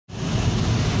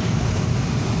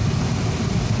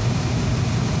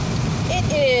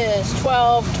is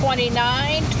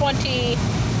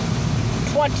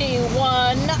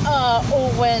 12/29/2021,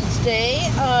 Wednesday,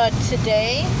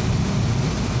 today.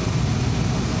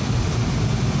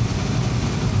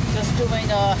 Just doing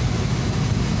a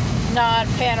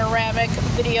non-panoramic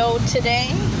video today.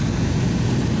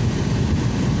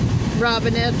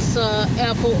 Robinette's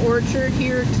apple orchard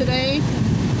here today.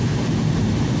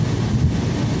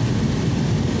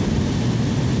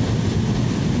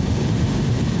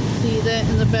 See that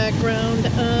in the background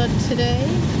today.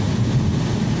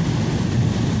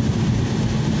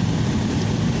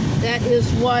 That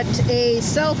is what a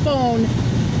cell phone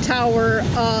tower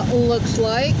looks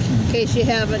like. In case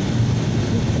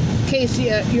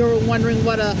you're wondering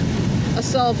what a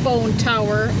cell phone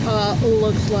tower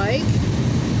looks like.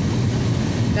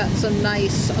 Got some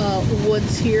nice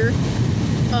woods here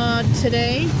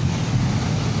today.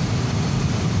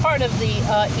 Part of the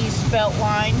East Belt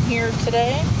Line here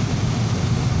today.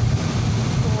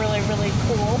 Really, really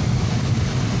cool.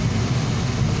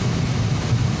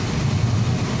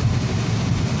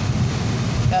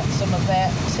 Got some of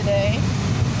that today.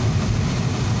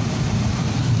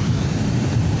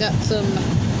 Got some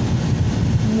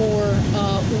more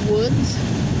woods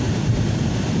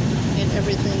and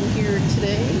everything here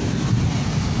today.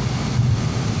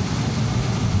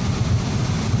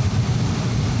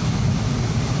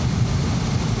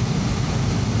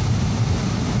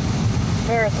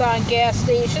 Marathon gas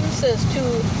station says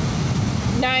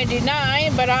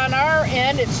 $2.99, but on our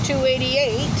end it's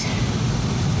 $2.88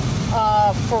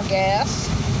 for gas.